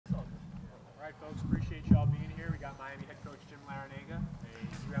folks. Appreciate you all being here. We got Miami head coach Jim Larrañaga,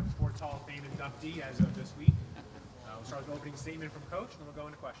 a UM Sports Hall of Fame inductee as of this week. We'll start with an opening statement from Coach, and then we'll go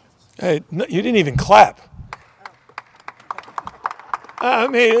into questions. Hey, no, you didn't even clap. I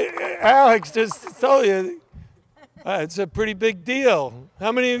mean, Alex just told you it's a pretty big deal.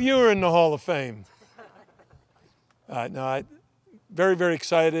 How many of you are in the Hall of Fame? No, very, very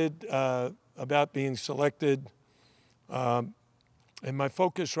excited about being selected. And my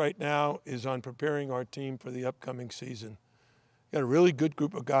focus right now is on preparing our team for the upcoming season. Got a really good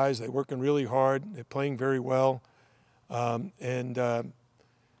group of guys. They're working really hard. They're playing very well. And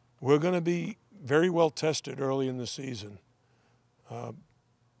we're going to be very well tested early in the season.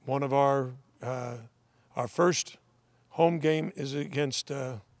 One of our first home game is against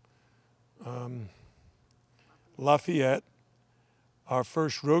Lafayette. Our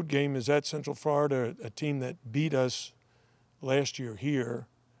first road game is at Central Florida, a team that beat us last year here.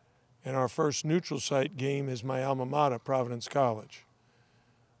 And our first neutral site game is my alma mater, Providence College.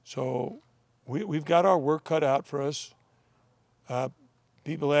 So we've got our work cut out for us.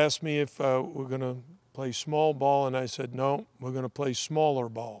 People ask me if we're going to play small ball, and I said, no, we're going to play smaller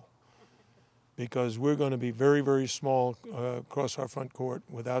ball because we're going to be very, very small across our front court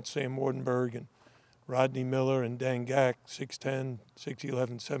without Sam Wardenberg and Rodney Miller and Dan Gack, 6'10",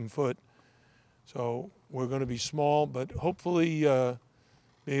 6'11", 7 foot. So we're going to be small, but hopefully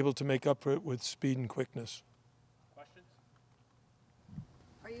be able to make up for it with speed and quickness. Questions?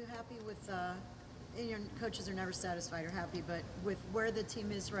 Are you happy with, and your coaches are never satisfied or happy, but with where the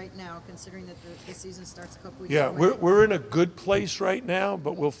team is right now, considering that the season starts a couple weeks away? Yeah, we're in a good place right now,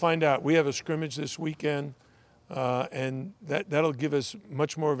 but we'll find out. We have a scrimmage this weekend, and that'll give us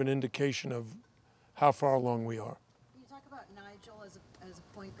much more of an indication of how far along we are. You talk about Nigel as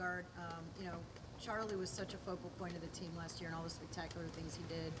a point guard. You know, Charlie was such a focal point of the team last year and all the spectacular things he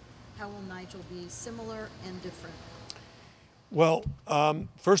did. How will Nigel be similar and different? Well,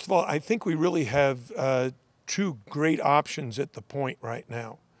 first of all, I think we really have two great options at the point right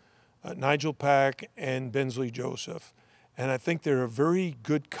now, Nigel Pack and Bensley Joseph. And I think they're a very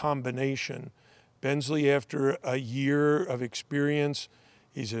good combination. Bensley, after a year of experience,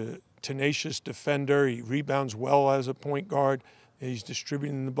 he's a tenacious defender. He rebounds well as a point guard. He's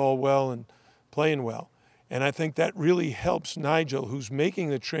distributing the ball well and playing well. And I think that really helps Nigel, who's making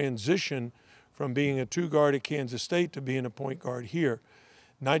the transition from being a two-guard at Kansas State to being a point guard here.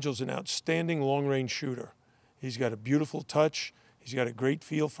 Nigel's an outstanding long-range shooter. He's got a beautiful touch. He's got a great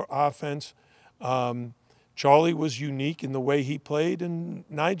feel for offense. Charlie was unique in the way he played, and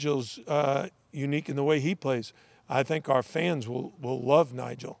Nigel's unique in the way he plays. I think our fans will love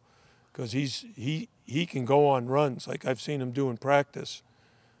Nigel because he can go on runs like I've seen him do in practice.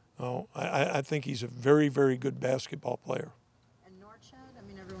 I think he's a very, very good basketball player. And Norchad, I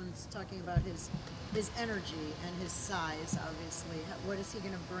mean, everyone's talking about his energy and his size, obviously. What is he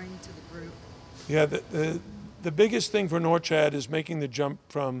going to bring to the group? Yeah, the biggest thing for Norchad is making the jump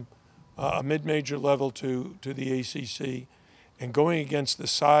from a mid-major level to the ACC and going against the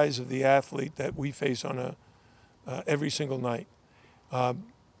size of the athlete that we face on every single night.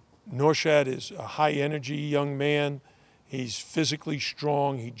 Norchad is a high-energy young man. He's physically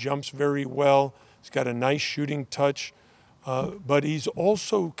strong. He jumps very well. He's got a nice shooting touch. But he's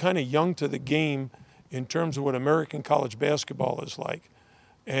also kind of young to the game in terms of what American college basketball is like.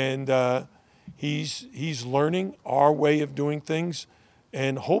 And he's learning our way of doing things.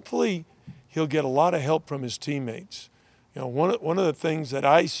 And hopefully he'll get a lot of help from his teammates. You know, one of the things that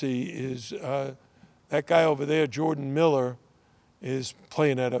I see is that guy over there, Jordan Miller, is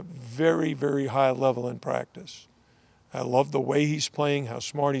playing at a very, very high level in practice. I love the way he's playing, how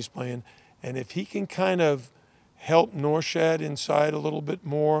smart he's playing. And if he can kind of help Norchad inside a little bit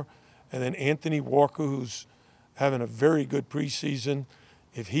more, and then Anthony Walker, who's having a very good preseason,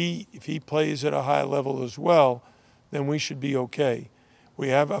 if he plays at a high level as well, then we should be okay. We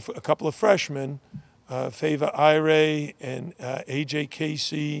have a couple of freshmen, Fava Ire and AJ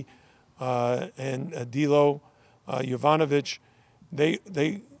Casey and Dilo Jovanovic.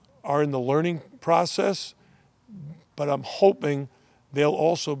 They are in the learning process, but I'm hoping they'll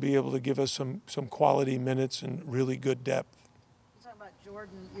also be able to give us some quality minutes and really good depth. You talk about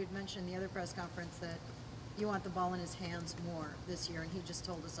Jordan. You had mentioned in the other press conference that you want the ball in his hands more this year, and he just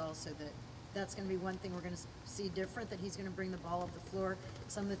told us also that that's going to be one thing we're going to see different, that he's going to bring the ball up the floor.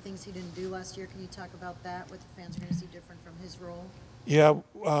 Some of the things he didn't do last year, can you talk about that, what the fans are going to see different from his role? Yeah,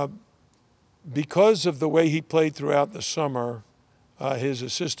 because of the way he played throughout the summer, his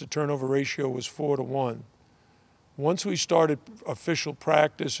assist-to-turnover ratio was 4-to-1. Once we started official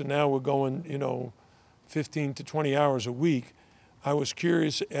practice, and now we're going, 15 to 20 hours a week, I was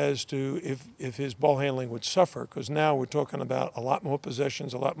curious as to if his ball handling would suffer, because now we're talking about a lot more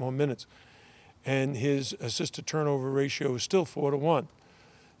possessions, a lot more minutes. And his assist-to-turnover ratio is still 4-1.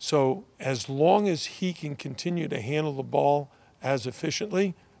 So as long as he can continue to handle the ball as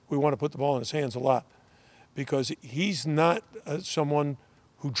efficiently, we want to put the ball in his hands a lot, because he's not someone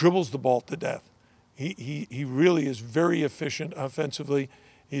who dribbles the ball to death. He really is very efficient offensively.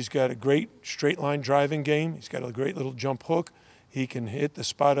 He's got a great straight-line driving game. He's got a great little jump hook. He can hit the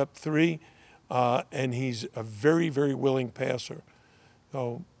spot-up three, and he's a very, very willing passer.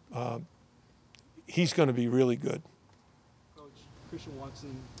 So he's going to be really good. Coach, Christian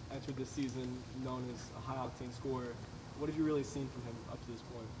Watson entered this season known as a high-octane scorer. What have you really seen from him up to this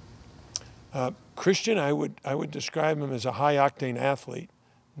point? Christian, I would describe him as a high-octane athlete,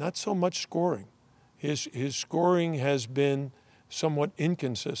 not so much scoring. His scoring has been somewhat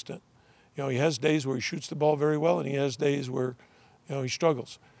inconsistent. You know, he has days where he shoots the ball very well, and he has days where, you know, he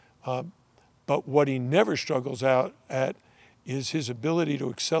struggles. But what he never struggles out at is his ability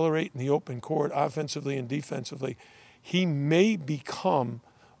to accelerate in the open court offensively and defensively. He may become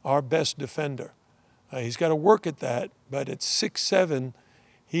our best defender. He's got to work at that, but at 6'7",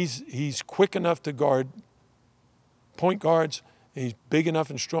 he's quick enough to guard point guards, and he's big enough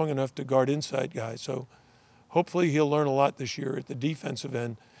and strong enough to guard inside guys. So hopefully he'll learn a lot this year at the defensive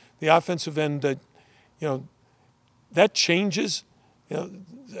end. The offensive end, that, you know, that changes. You know,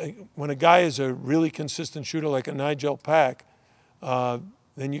 when a guy is a really consistent shooter like a Nigel Pack,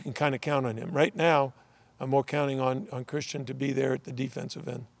 then you can kind of count on him. Right now, I'm more counting on Christian to be there at the defensive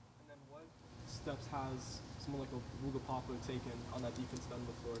end. And then what steps has someone like a Wooga Poplar taken on that defensive end of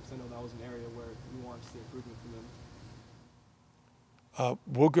the floor? Because I know that was an area where you wanted to see improvement from him.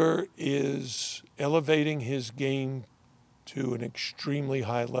 Wooger is elevating his game to an extremely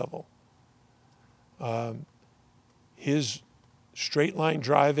high level. His straight line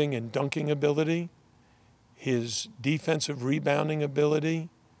driving and dunking ability, his defensive rebounding ability,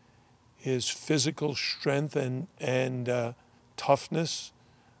 his physical strength and toughness.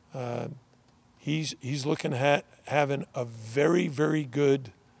 He's looking at having a very, very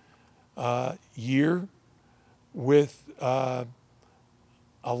good year with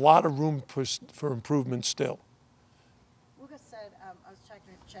a lot of room for improvement still. Luka said, I was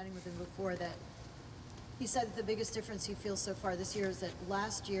chatting with him before, that he said that the biggest difference he feels so far this year is that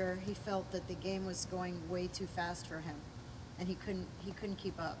last year he felt that the game was going way too fast for him, and he couldn't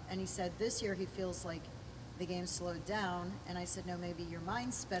keep up. And he said this year he feels like the game slowed down. And I said, no, maybe your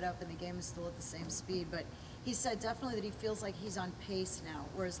mind sped up and the game is still at the same speed. But he said definitely that he feels like he's on pace now,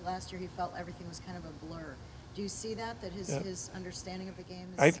 whereas last year he felt everything was kind of a blur. Do you see that his understanding of the game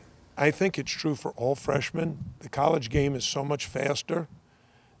is... I think it's true for all freshmen. The college game is so much faster.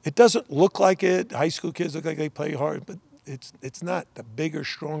 It doesn't look like it. High school kids look like they play hard, but it's not. The bigger,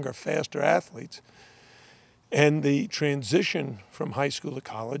 stronger, faster athletes. And the transition from high school to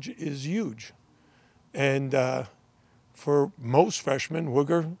college is huge. And for most freshmen,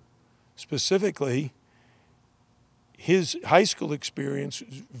 Wooger specifically, his high school experience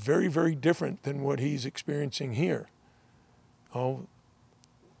is very, very different than what he's experiencing here. Oh,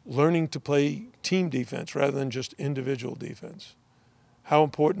 learning to play team defense rather than just individual defense. How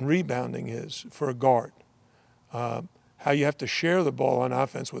important rebounding is for a guard. How you have to share the ball on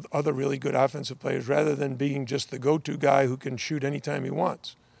offense with other really good offensive players rather than being just the go-to guy who can shoot anytime he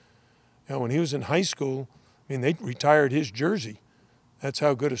wants. You know, when he was in high school, I mean, they retired his jersey. That's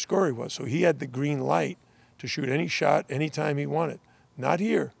how good a scorer he was. So he had the green light to shoot any shot anytime he wanted. Not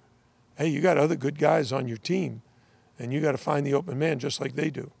here. Hey, you got other good guys on your team, and you got to find the open man just like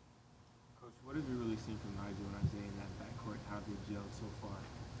they do. Coach, what have you really seen from Nigel and Isaiah in that backcourt? How have they gelled so far?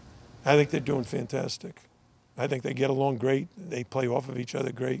 I think they're doing fantastic. I think they get along great. They play off of each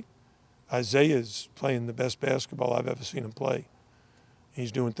other great. Isaiah's playing the best basketball I've ever seen him play.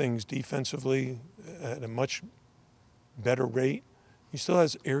 He's doing things defensively at a much better rate. He still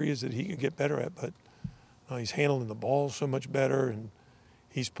has areas that he could get better at, but he's handling the ball so much better. And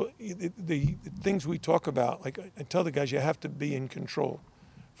he's put the things we talk about, like I tell the guys, you have to be in control.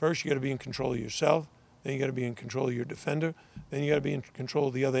 First, you got to be in control of yourself. Then you got to be in control of your defender. Then you got to be in control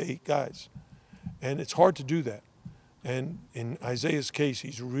of the other 8 guys. And it's hard to do that. And in Isaiah's case,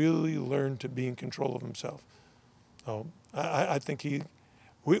 he's really learned to be in control of himself. So I think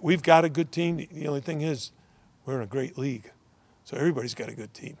we've got a good team. The only thing is we're in a great league. So everybody's got a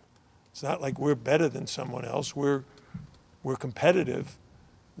good team. It's not like we're better than someone else. We're competitive.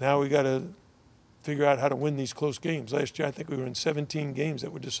 Now we got to figure out how to win these close games. Last year, I think we were in 17 games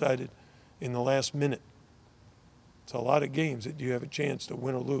that were decided in the last minute. It's a lot of games that you have a chance to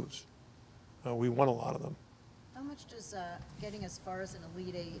win or lose. We won a lot of them. How much does getting as far as an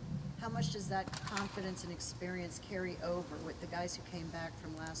Elite Eight, how much does that confidence and experience carry over with the guys who came back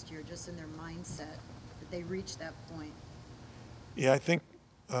from last year, just in their mindset that they reached that point? Yeah, I think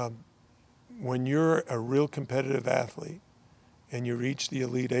when you're a real competitive athlete and you reach the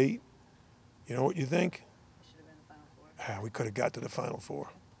Elite Eight, you know what you think? Should have been the Final Four. We could have got to the Final Four.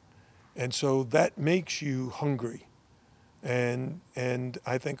 And so that makes you hungry. And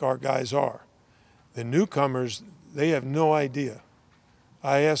I think our guys are. The newcomers, they have no idea.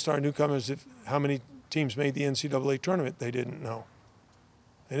 I asked our newcomers how many teams made the NCAA tournament. They didn't know.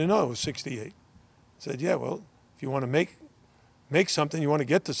 They didn't know it was 68. I said, yeah, well, if you want to make something, you want to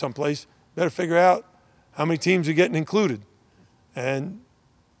get to someplace, better figure out how many teams are getting included. And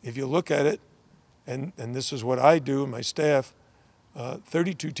if you look at it, and this is what I do and my staff,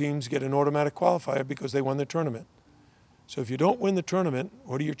 32 teams get an automatic qualifier because they won the tournament. So if you don't win the tournament,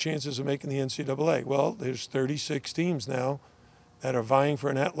 what are your chances of making the NCAA? Well, there's 36 teams now that are vying for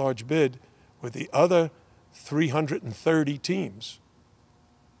an at-large bid with the other 330 teams.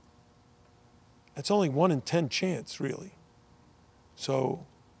 That's only 1 in 10 chance, really. So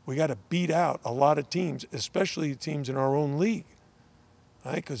we got to beat out a lot of teams, especially teams in our own league,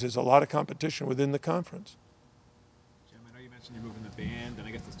 right? Because there's a lot of competition within the conference. Jim, I know you mentioned you're moving the band and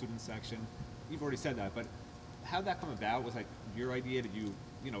I guess the student section. You've already said that, but how'd that come about? Was like your idea? Did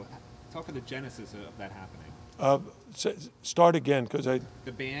you know, talk of the genesis of that happening? Start again, because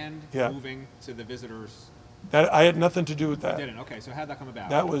The band moving to the visitors. That I had nothing to do with that. You didn't. Okay, so how'd that come about?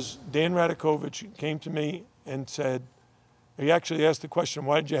 That was Dan Radakovich came to me and said, he actually asked the question,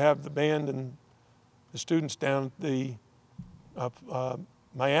 why did you have the band and the students down at the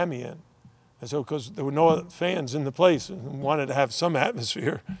Miami end? I said, because there were no other fans in the place and wanted to have some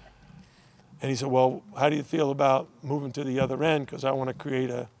atmosphere. And he said, well, how do you feel about moving to the other end? Because I want to create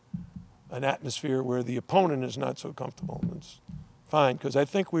an atmosphere where the opponent is not so comfortable. And it's fine, because I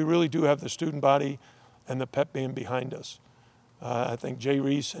think we really do have the student body and the pep band behind us. I think Jay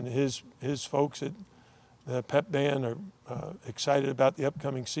Reese and his folks at the pep band are excited about the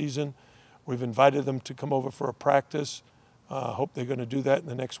upcoming season. We've invited them to come over for a practice. Hope they're going to do that in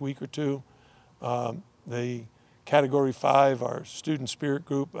the next week or two. The Category 5, our student spirit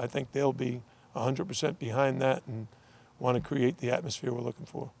group, I think they'll be 100% behind that and want to create the atmosphere we're looking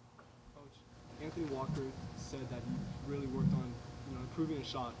for. Coach, Anthony Walker said that he really worked on improving his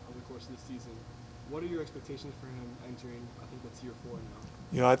shot over the course of the season. What are your expectations for him entering, I think that's year 4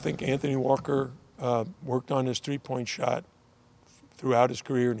 now? I think Anthony Walker worked on his three-point shot throughout his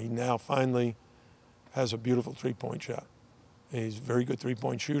career, and he now finally has a beautiful three-point shot. He's a very good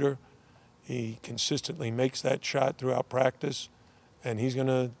three-point shooter. He consistently makes that shot throughout practice, and he's going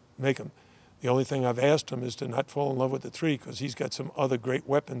to make them. The only thing I've asked him is to not fall in love with the three, because he's got some other great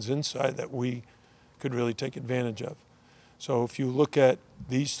weapons inside that we could really take advantage of. So if you look at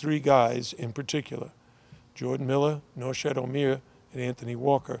these three guys in particular, Jordan Miller, Norshad Omir, and Anthony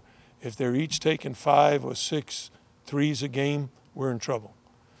Walker, if they're each taking 5 or 6 threes a game, we're in trouble.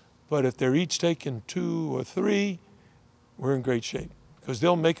 But if they're each taking 2 or 3, we're in great shape, because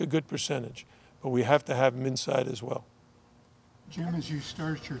they'll make a good percentage, but we have to have them inside as well. Jim, as you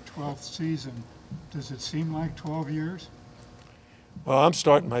start your 12th season, does it seem like 12 years? Well, I'm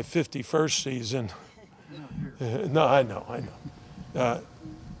starting my 51st season. No, I know.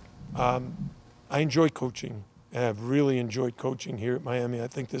 I enjoy coaching, and I've really enjoyed coaching here at Miami. I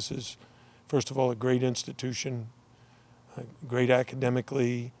think this is, first of all, a great institution, great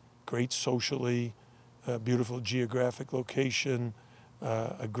academically, great socially, a beautiful geographic location,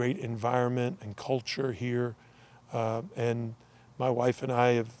 a great environment and culture here. And my wife and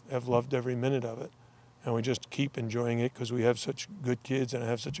I have loved every minute of it. And we just keep enjoying it because we have such good kids and I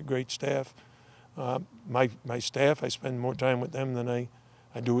have such a great staff. My staff, I spend more time with them than I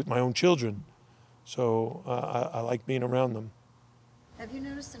do with my own children. So I like being around them. Have you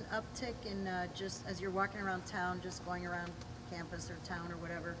noticed an uptick in just as you're walking around town, just going around campus or town or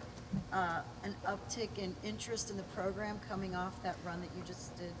whatever, an uptick in interest in the program coming off that run that you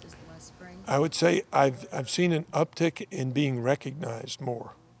just did this last spring? I would say I've seen an uptick in being recognized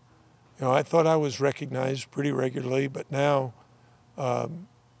more. I thought I was recognized pretty regularly, but now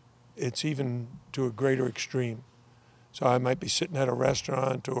it's even to a greater extreme. So I might be sitting at a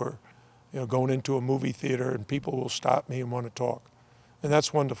restaurant or going into a movie theater and people will stop me and want to talk. And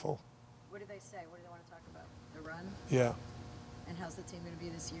that's wonderful. What do they say? What do they want to talk about? The run? Yeah. And how's the team going to be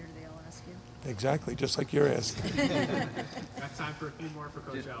this year? Do they all ask you? Exactly, just like you're asking. Got time for a few more for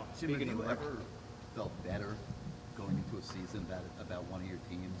Coach L. Jim, have you ever felt better going into a season about one of your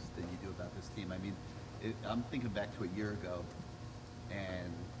teams than you do about this team? I mean, I'm thinking back to a year ago,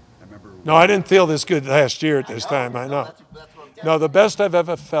 and I remember. No, I didn't feel this good last year at this time, I know. That's what I'm No, the best I've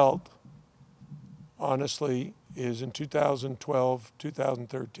ever felt, honestly, is in 2012,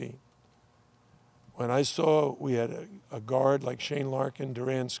 2013. When I saw we had a guard like Shane Larkin,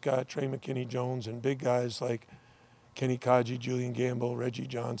 Duran Scott, Trey McKinney-Jones, and big guys like Kenny Kaji, Julian Gamble, Reggie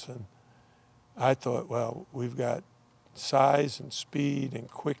Johnson, I thought, well, we've got size and speed and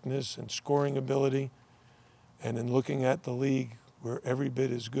quickness and scoring ability. And in looking at the league, we're every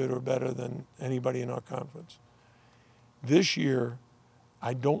bit as good or better than anybody in our conference. This year,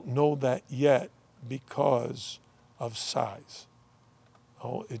 I don't know that yet because of size.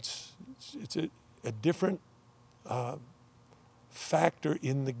 Oh, it's a different factor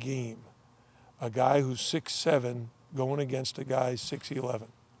in the game. A guy who's 6'7" going against a guy 6'11".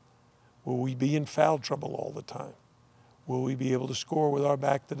 Will we be in foul trouble all the time? Will we be able to score with our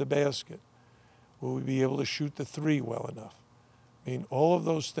back to the basket? Will we be able to shoot the three well enough? I mean, all of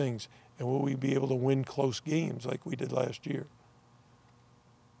those things. And will we be able to win close games like we did last year?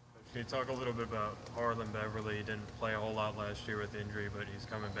 Can you talk a little bit about Harlan Beverly? He didn't play a whole lot last year with injury, but he's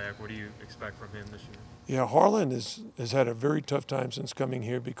coming back. What do you expect from him this year? Yeah, Harlan has had a very tough time since coming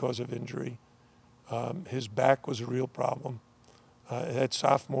here because of injury. His back was a real problem. That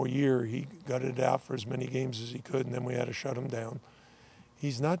sophomore year, he gutted it out for as many games as he could, and then we had to shut him down.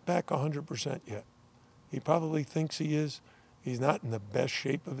 He's not back 100% yet. He probably thinks he is. He's not in the best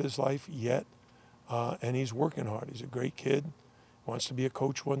shape of his life yet, and he's working hard. He's a great kid, wants to be a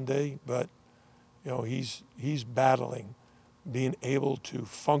coach one day, but you know he's battling, being able to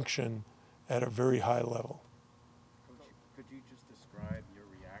function at a very high level. Could you just describe your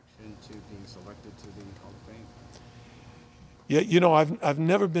reaction to being selected to the Hall of Fame? Yeah, you know, I've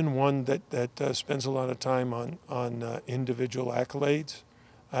never been one that spends a lot of time on individual accolades.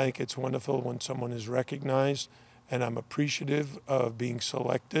 I think it's wonderful when someone is recognized, and I'm appreciative of being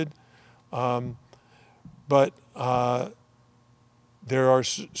selected. But there are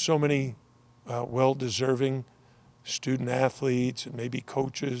so many well-deserving student athletes and maybe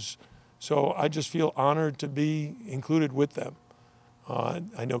coaches. So I just feel honored to be included with them.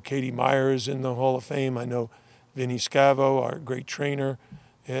 I know Katie Meyer is in the Hall of Fame. I know Vinny Scavo, our great trainer,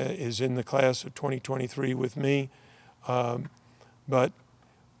 is in the class of 2023 with me. But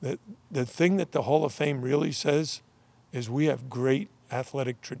the thing that the Hall of Fame really says is we have great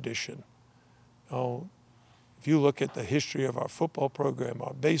athletic tradition. Oh, if you look at the history of our football program,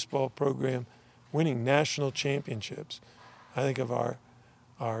 our baseball program, winning national championships, I think of our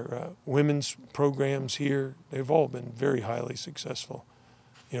women's programs here, they've all been very highly successful.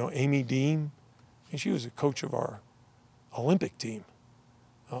 You know, Amy Dean, and she was a coach of our Olympic team.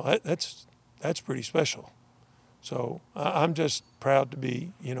 Oh, that's pretty special. So I'm just proud to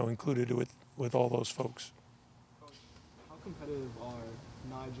be, you know, included with all those folks. Coach, how competitive are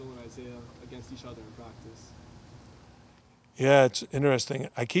Nigel and Isaiah against each other in practice? Yeah, it's interesting.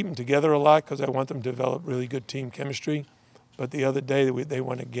 I keep them together a lot because I want them to develop really good team chemistry. But the other day they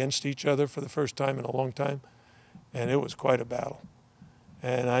went against each other for the first time in a long time, and it was quite a battle.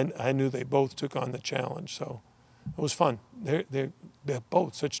 And I knew they both took on the challenge, so it was fun. They're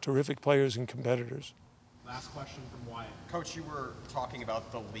both such terrific players and competitors. Last question from Wyatt. Coach, you were talking about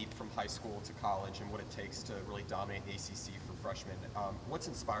the leap from high school to college and what it takes to really dominate the ACC for freshmen. What's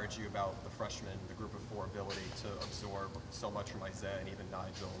inspired you about the freshmen, the group of four, ability to absorb so much from Isaiah and even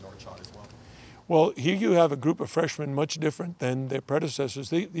Nigel and Norchad as well? Well, here you have a group of freshmen much different than their predecessors.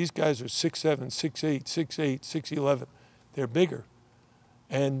 These guys are 6'7", 6'8", 6'8", 6'11". They're bigger.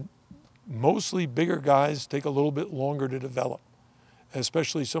 And mostly bigger guys take a little bit longer to develop,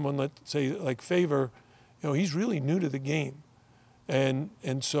 especially someone, let's say, like Favor. You know, he's really new to the game. And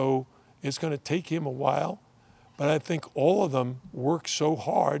so it's going to take him a while. But I think all of them work so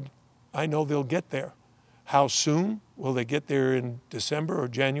hard, I know they'll get there. How soon? Will they get there in December or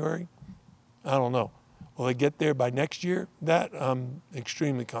January? I don't know. Will they get there by next year? That I'm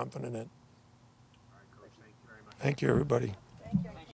extremely confident in. All right, Coach, thank you very much. Thank you, everybody.